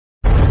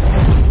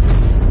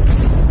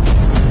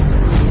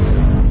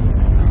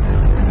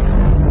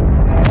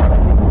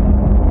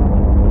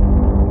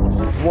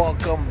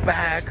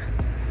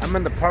I'm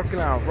in the parking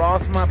lot of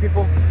Ross, my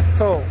people.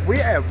 So we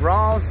at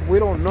Ross. We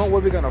don't know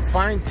what we're gonna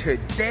find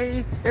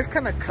today. It's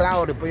kind of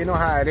cloudy, but you know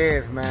how it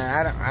is,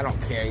 man. I don't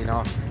care, you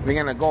know. We're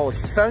gonna go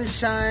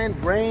sunshine,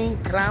 rain,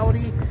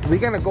 cloudy. We're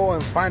gonna go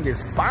and find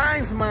these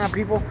finds, my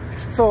people.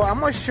 So I'm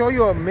gonna show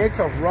you a mix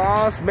of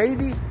Ross,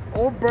 maybe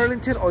Old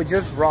Burlington, or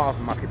just Ross,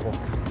 my people.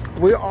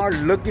 We are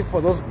looking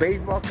for those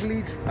baseball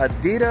cleats,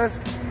 Adidas,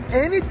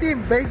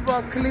 anything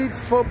baseball cleats,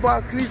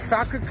 football cleats,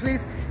 soccer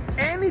cleats,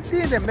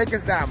 anything that makes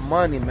us that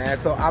money, man.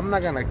 So I'm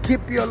not gonna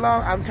keep you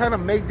along. I'm trying to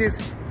make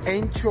this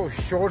intro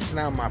short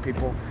now, my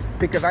people,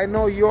 because I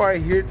know you are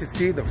here to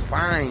see the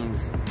finds.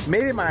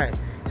 Maybe my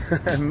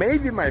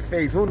maybe my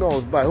face, who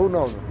knows, but who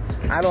knows,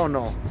 I don't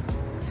know.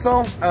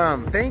 So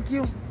thank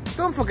you.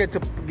 Don't forget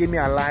to give me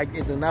a like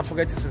and do not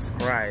forget to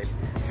subscribe.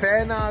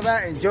 Saying all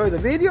that, enjoy the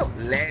video.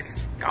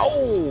 Let's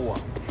go.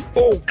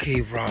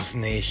 Okay, Ross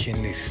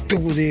Nation, let's do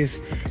this.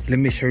 Let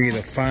me show you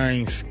the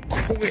finds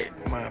quick,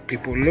 my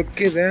people. Look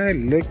at that,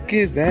 look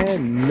at that,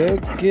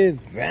 look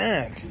at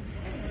that.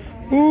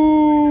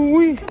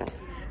 Ooh-wee.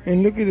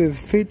 And look at this,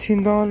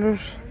 $15.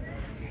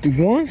 The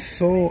one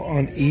sold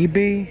on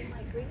eBay,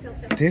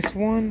 this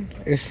one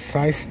is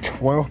size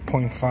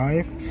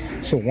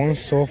 12.5. So one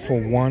sold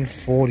for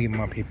 $140,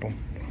 my people.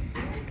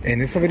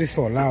 And it's already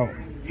sold out,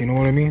 you know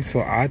what I mean? So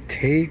I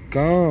take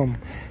them.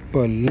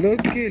 But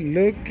look it,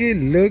 look it,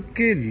 look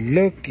it,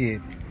 look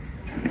it.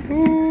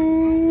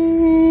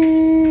 Ooh-wee.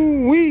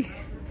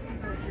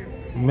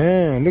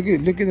 Man, look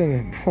at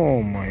that.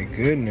 Oh my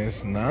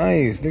goodness,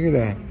 nice. Look at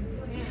that.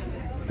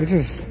 This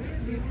is,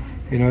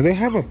 you know, they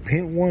have a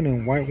pink one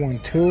and white one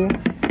too.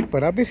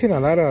 But I've been seeing a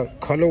lot of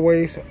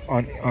colorways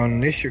on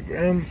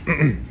Instagram.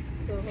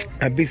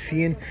 I've been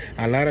seeing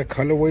a lot of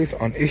colorways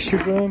on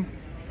Instagram.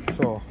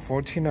 So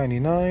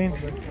 $14.99,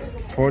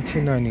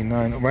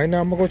 $14.99. Right now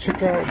I'm gonna go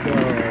check out the.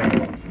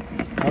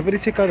 I already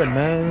checked out the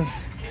men's.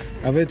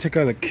 I already checked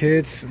out the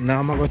kids. Now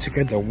I'm gonna go check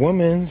out the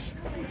women's.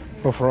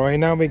 But for right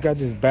now we got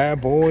these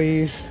bad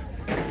boys.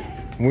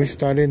 We're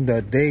starting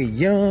the day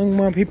young,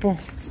 my people.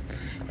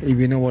 If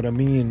you know what I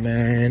mean,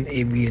 man.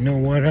 If you know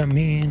what I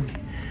mean.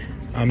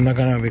 I'm not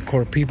gonna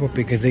record people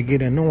because they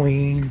get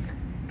annoying.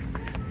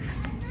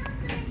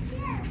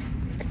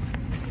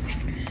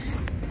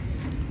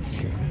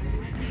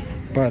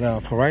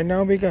 But for right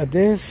now, we got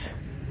this,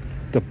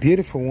 the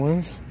beautiful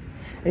ones.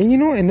 And you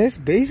know, in this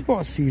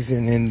baseball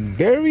season, and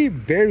very,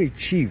 very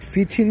cheap,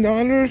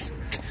 $15,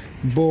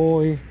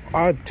 boy,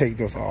 I'd take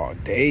those all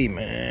day,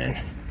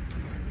 man.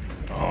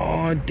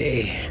 All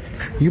day.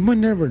 You might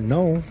never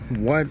know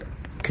what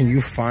can you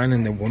find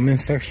in the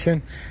women's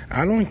section.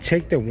 I don't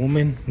check the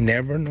women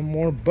never no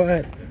more,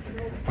 but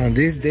on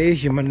these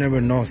days, you might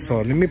never know. So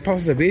let me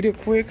pause the video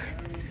quick.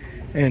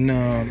 And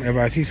if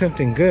I see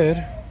something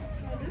good,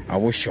 I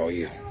will show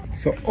you.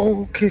 So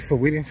okay, so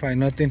we didn't find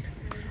nothing.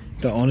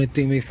 The only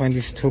thing we find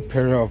is 2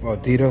 pair of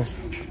Adidas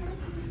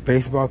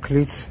baseball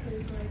cleats.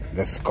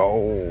 Let's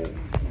go.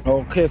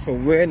 Okay, so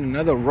we're in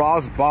another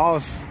Ross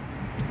Boss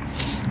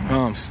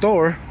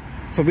store.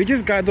 So we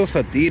just got those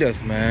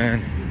Adidas,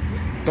 man.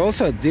 Those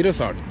Adidas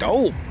are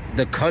dope.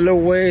 The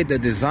colorway, the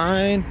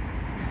design,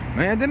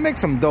 man, they make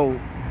some dope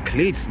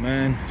cleats,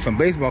 man. Some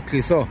baseball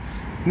cleats. So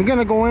we're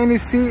gonna go in and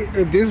see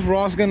if this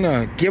Ross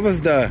gonna give us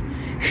the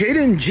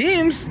hidden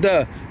gems,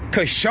 the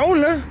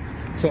cashola.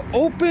 So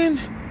open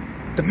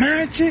the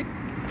magic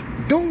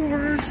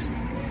doors.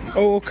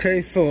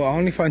 Okay, so I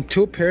only found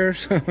 2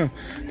 pairs.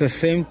 The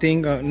same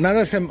thing, not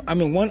the same, I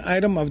mean one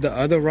item of the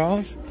other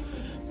Ross.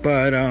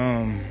 But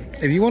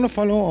if you want to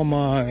follow on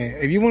my,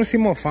 if you want to see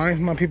more finds,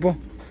 my people,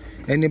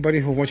 anybody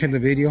who's watching the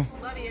video,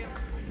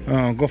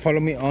 go follow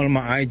me on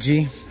my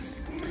IG.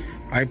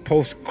 I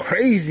post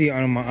crazy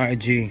on my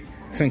IG.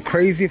 Some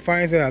crazy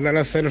finds that a lot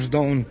of sellers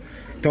don't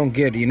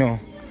get, you know.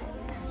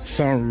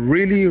 Some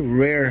really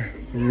rare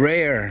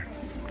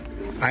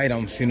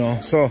items, you know.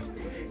 So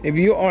if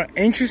you are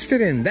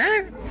interested in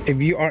that,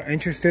 if you are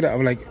interested of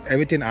like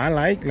everything I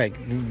like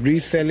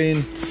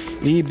reselling,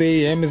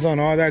 eBay, Amazon,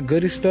 all that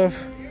good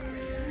stuff,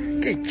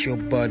 get your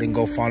butt and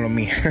go follow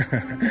me.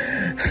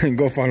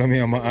 Go follow me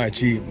on my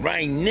IG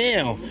right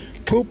now.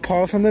 Put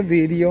pause on the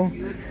video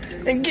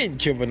and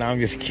get your butt. No,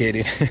 I'm just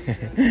kidding.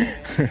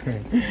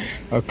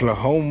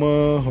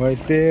 Oklahoma right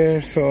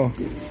there. So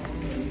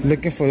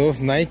looking for those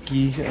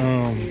Nike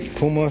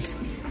Pumas,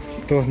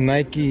 those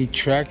Nike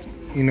track,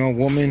 you know,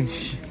 women.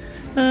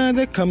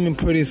 They're coming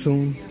pretty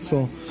soon.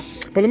 So,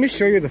 but let me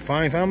show you the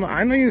finds. I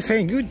know you're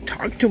saying you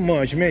talk too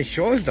much, man.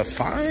 Show us the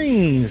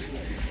finds.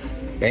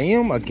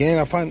 Bam, again,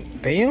 I found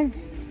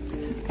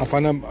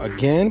them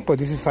again, but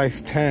this is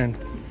size 10.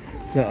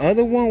 The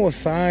other one was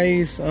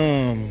size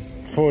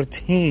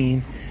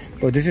 14,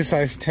 but this is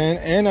size 10,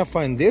 and I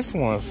find this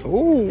one. So,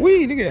 ooh,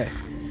 wee, look at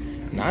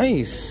that.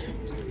 Nice.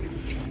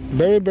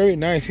 Very, very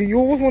nice. See, you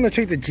always want to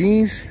check the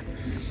jeans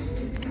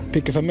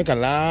because I make a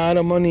lot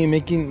of money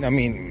making,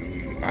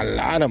 a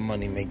lot of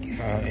money making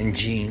in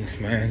jeans,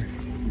 man.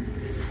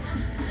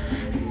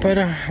 But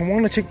I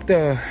want to check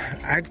the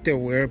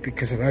activewear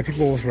because a lot of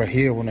people was right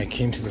here when I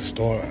came to the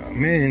store.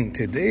 Man,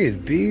 today is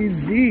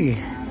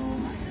busy.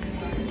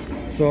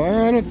 So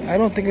I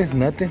don't think it's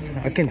nothing.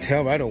 I can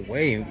tell right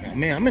away.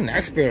 Man, I'm an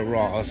expert at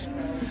Ross.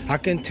 I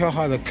can tell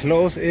how the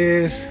clothes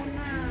is.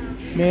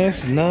 Man,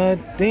 it's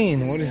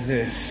nothing. What is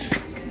this?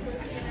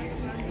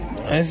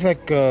 It's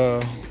like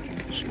a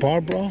spar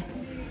bra.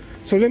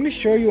 So let me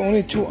show you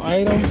only 2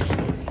 items.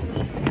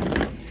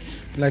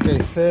 Like I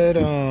said,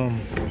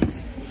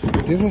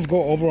 this one's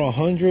go over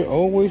 100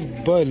 always,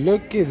 but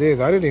look at this.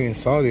 I didn't even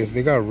saw this.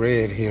 They got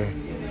red here.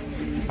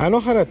 I know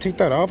how to take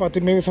that off. I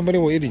think maybe somebody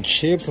was eating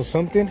chips or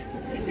something,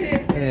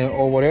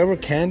 or whatever,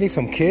 candy,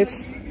 some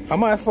kids.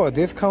 I'm gonna ask for a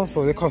discount,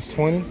 so they cost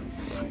 20.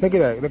 Look at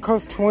that. They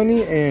cost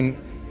 20, and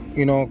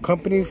you know,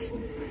 companies,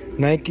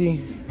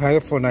 Nike, had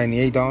it for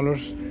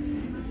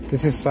 $98.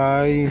 This is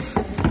size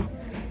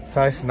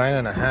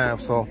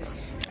 9.5. So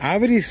I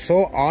already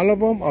sold all of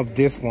them of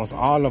this ones,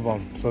 all of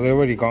them. So they're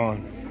already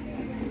gone.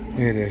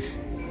 Look at this.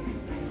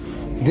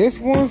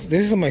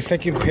 This is my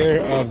second pair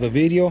of the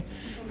video.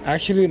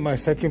 Actually, my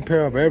second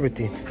pair of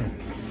everything.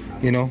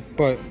 You know,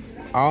 but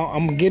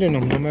I'm getting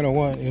them no matter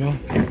what, you know.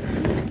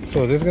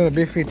 So this is gonna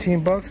be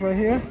 15 bucks right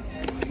here,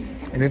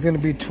 and it's gonna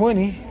be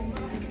 20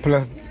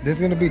 plus. This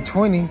is gonna be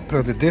 20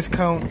 plus the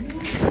discount,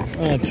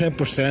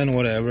 10% or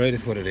whatever. It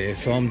is what it is.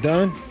 So I'm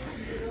done.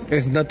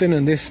 There's nothing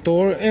in this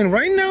store, and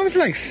right now it's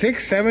like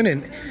 6, 7,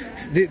 and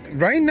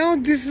right now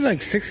this is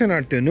like 6 in the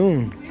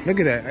afternoon. Look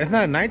at that. It's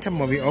not nighttime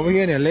over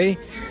here in LA.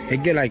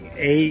 It get like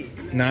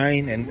 8,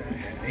 9, and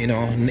you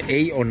know,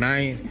 8 or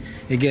 9.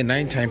 It get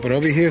nighttime, but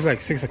over here it's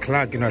like 6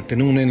 o'clock in the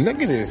afternoon. And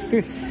look at this.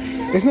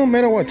 It's no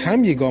matter what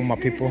time you go, my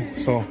people.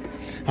 So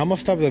I'm gonna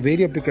stop the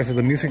video because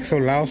the music's so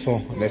loud.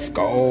 So let's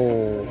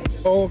go.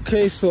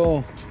 Okay,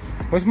 so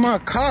where's my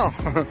car?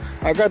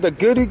 I got the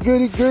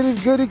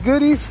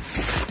goodies.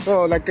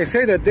 So like I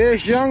said, the day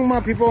is young,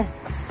 my people.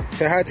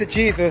 Say hi to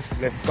Jesus.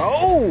 Let's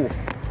go.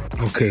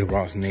 Okay,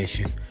 Ross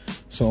Nation.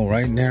 So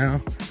right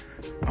now,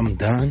 I'm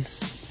done.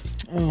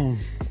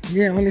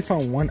 Yeah, I only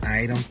found 1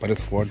 item, but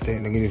it's worth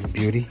it. Look at this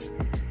beauty.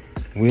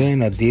 We're in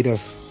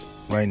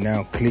Adidas right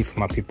now, Cleats,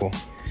 my people.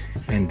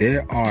 And they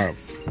are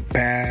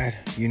bad,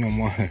 you know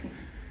what?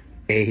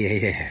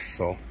 AAS.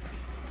 So,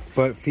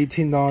 but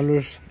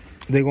 $15,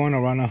 they're going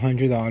around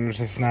 $100.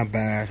 It's not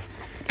bad.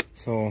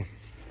 So,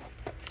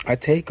 I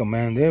take them,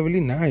 man. They're really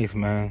nice,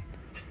 man.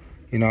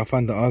 You know, I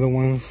found the other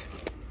ones,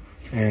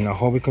 and I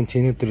hope we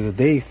continue through the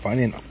day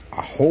finding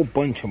a whole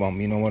bunch of them,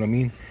 you know what I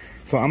mean?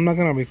 So I'm not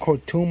gonna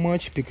record too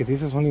much because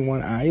this is only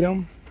 1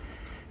 item.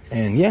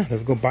 And yeah,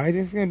 let's go buy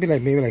this. It's gonna be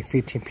like maybe like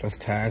 15 plus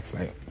tax,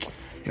 like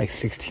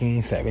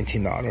 $16,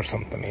 $17,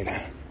 something like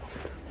that.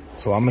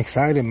 So I'm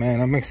excited,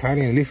 man. I'm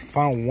excited. At least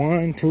found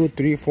 1, 2,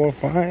 3, 4,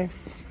 5.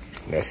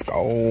 Let's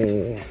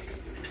go.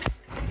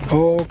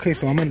 Okay,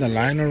 so I'm in the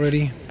line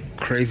already.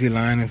 Crazy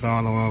line is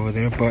all the way over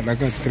there, but I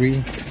got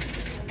 3.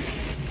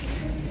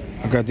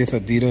 I got this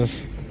Adidas,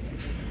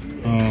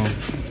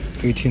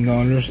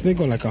 $18. They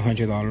go like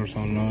 $100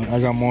 online. I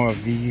got more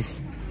of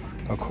these,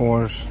 of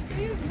course.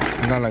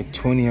 I got like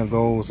 20 of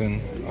those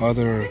in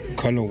other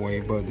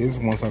colorway, but these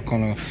ones are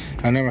kind of,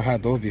 I never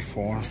had those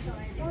before.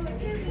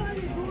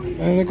 And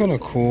they're kind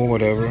of cool,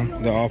 whatever.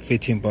 They're all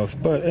 15 bucks,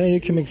 but hey,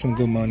 you can make some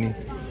good money.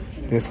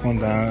 This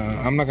one,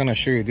 I'm not gonna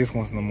show you this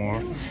one's no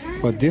more.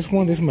 But this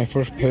one, this is my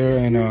first pair,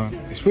 and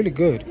it's really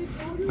good.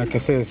 Like I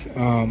said,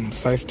 it's,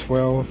 size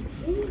 12.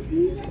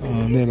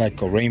 They're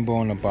like a rainbow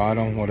on the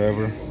bottom,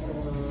 whatever.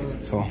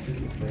 So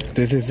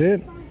this is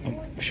it.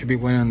 Should be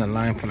waiting on the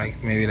line for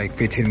like maybe like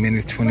 15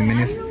 minutes, 20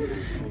 minutes,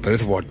 but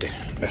it's worth it.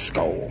 Let's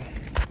go.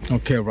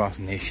 Okay, Ross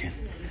Nation.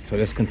 So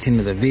let's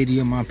continue the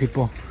video, my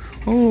people.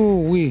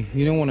 Oh,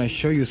 you don't want to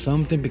show you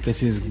something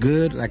because it's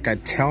good. Like I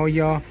tell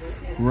y'all,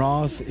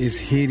 Ross is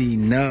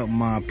heating up,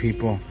 my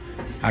people.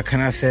 I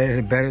cannot say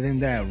it better than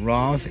that.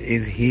 Ross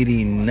is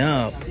heating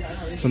up.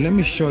 So let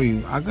me show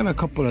you. I got a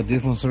couple of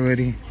these ones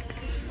already.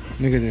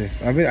 Look at this.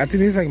 I think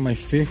this is like my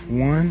 5th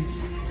one.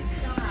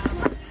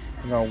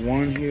 I got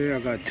 1 here. I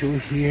got 2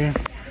 here.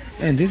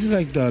 And this is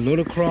like the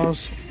little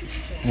cross,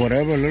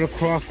 whatever, little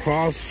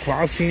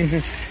crossing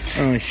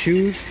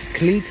shoes,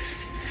 cleats.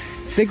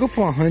 They go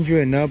for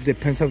 100 and up,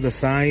 depends on the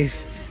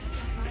size.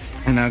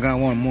 And I got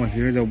 1 more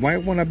here. The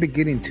white one I'll be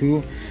getting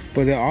 2,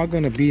 but they're all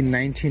gonna be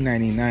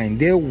 $19.99.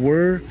 They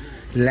were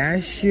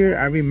last year.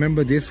 I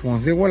remember this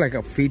ones. They were like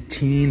a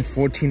 $15,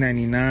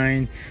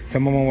 $14.99.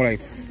 Some of them were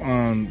like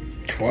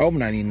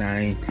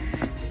 $12.99.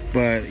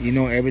 But you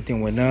know,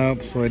 everything went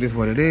up, so it is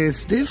what it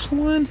is. This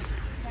one,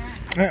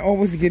 I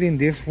always get in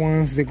these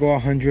ones. They go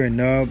 100 and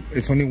up.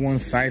 It's only 1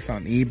 size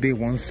on eBay.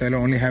 One seller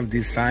only have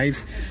this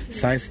size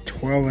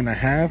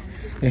 12.5,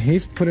 and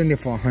he's putting it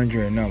for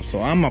 100 and up.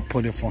 So I'm gonna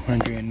put it for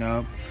 100 and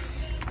up.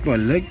 But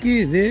look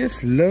at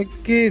this,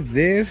 look at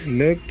this,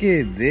 look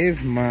at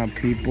this, my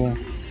people.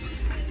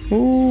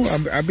 Ooh,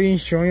 I've been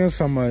showing you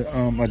some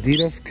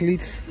Adidas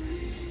cleats,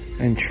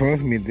 and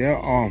trust me, they're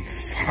on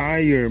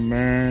fire,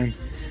 man.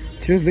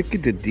 Just look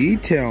at the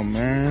detail,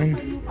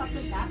 man.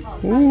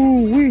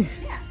 Ooh,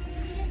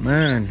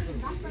 man.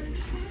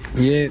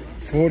 Yeah,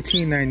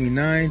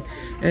 $14.99.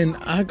 And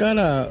I got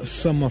a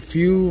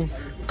few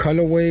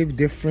colorway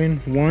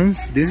different ones.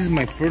 This is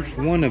my first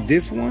one of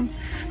this one,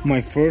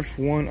 my first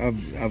one of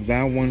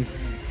that one,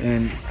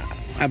 and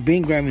I've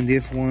been grabbing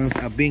these ones,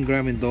 I've been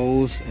grabbing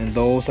those and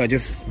those. I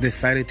just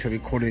decided to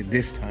record it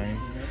this time.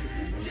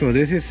 So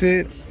this is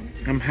it.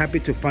 I'm happy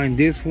to find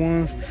these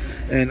ones,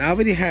 and I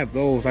already have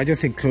those. I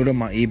just included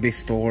my eBay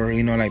store,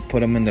 you know, like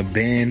put them in the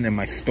bin and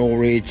my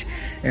storage,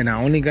 and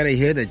I only gotta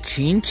hear the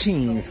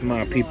chin-chins,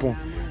 my people,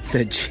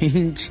 the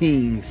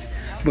chin-chins.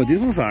 But these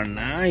ones are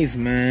nice,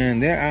 man.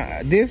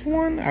 This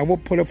one I will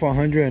put it for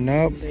 100 and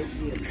up.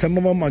 Some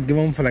of them I'll give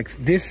them for like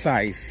this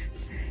size,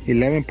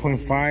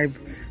 11.5.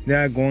 They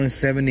are going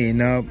 70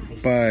 and up.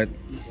 But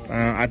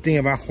I think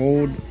if I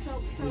hold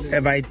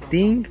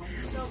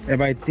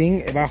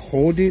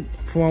it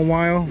for a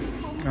while,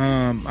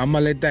 I'm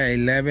gonna let that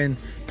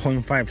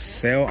 11.5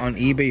 sell on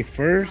eBay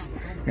first,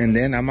 and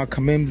then I'm gonna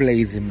come in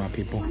blazing, my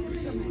people.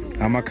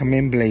 I'm gonna come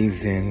in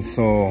blazing.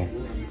 So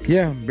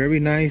yeah,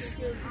 very nice.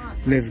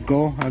 Let's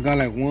go. I got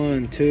like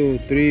 1, 2,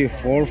 3,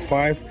 4,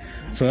 5.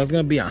 So that's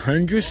gonna be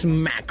 100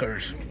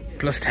 smackers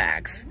plus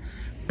tax.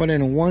 But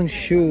in one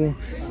shoe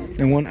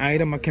and one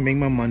item, I can make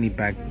my money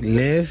back.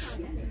 Let's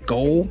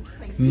go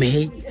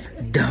make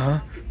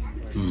the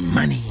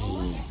money.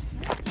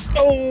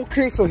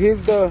 Okay, so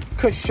here's the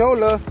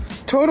cashola.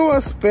 Total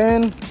I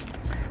spent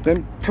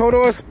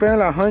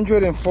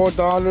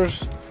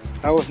 $104.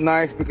 That was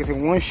nice because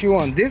in one shoe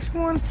on this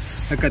one,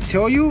 like I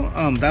tell you,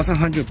 that's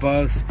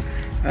 $100.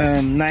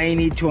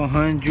 90 to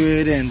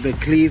 100, and the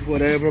cleats,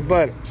 whatever.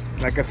 But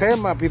like I said,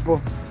 my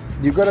people,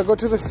 you gotta go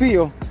to the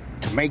field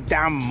to make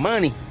that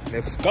money.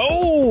 Let's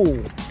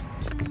go.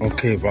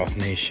 Okay, Ross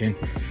Nation,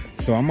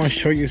 so I'm gonna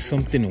show you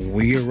something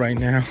weird right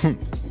now.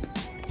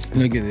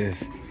 Look at this.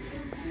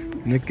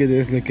 Look at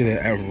this. Look at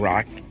that. A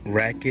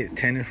racket,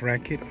 tennis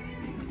racket,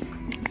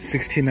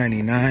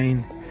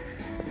 $16.99.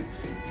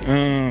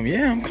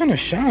 Yeah, I'm kind of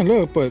shy.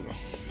 Look, but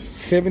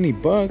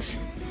 $70,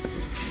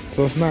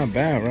 so it's not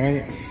bad,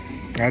 right?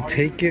 I'll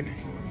take it.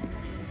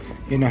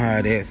 You know how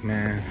it is,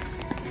 man.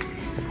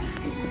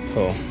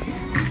 So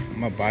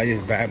I'm gonna buy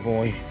this bad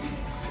boy,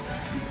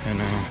 and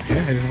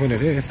yeah, it is what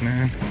it is,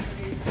 man.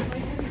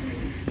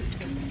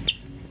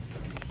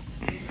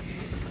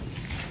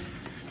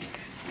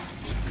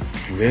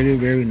 Very,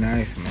 very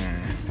nice,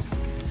 man.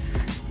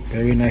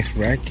 Very nice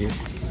racket.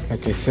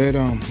 Like I said,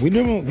 we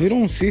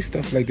don't see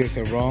stuff like this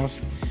at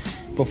Ross,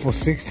 but for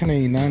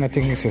 $16.99, I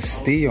think it's a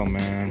steal,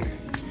 man.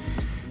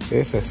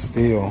 It's a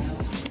steal.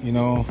 You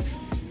know,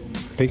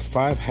 Big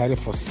 5 had it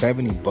for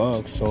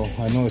 $70, so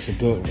I know it's a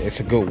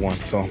good one.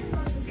 So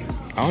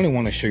I only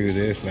want to show you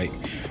this. Like,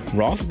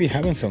 Ross be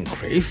having some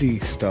crazy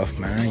stuff,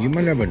 man. You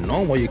might never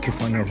know what you can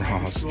find at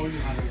Ross.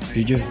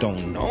 You just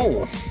don't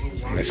know.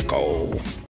 Let's go.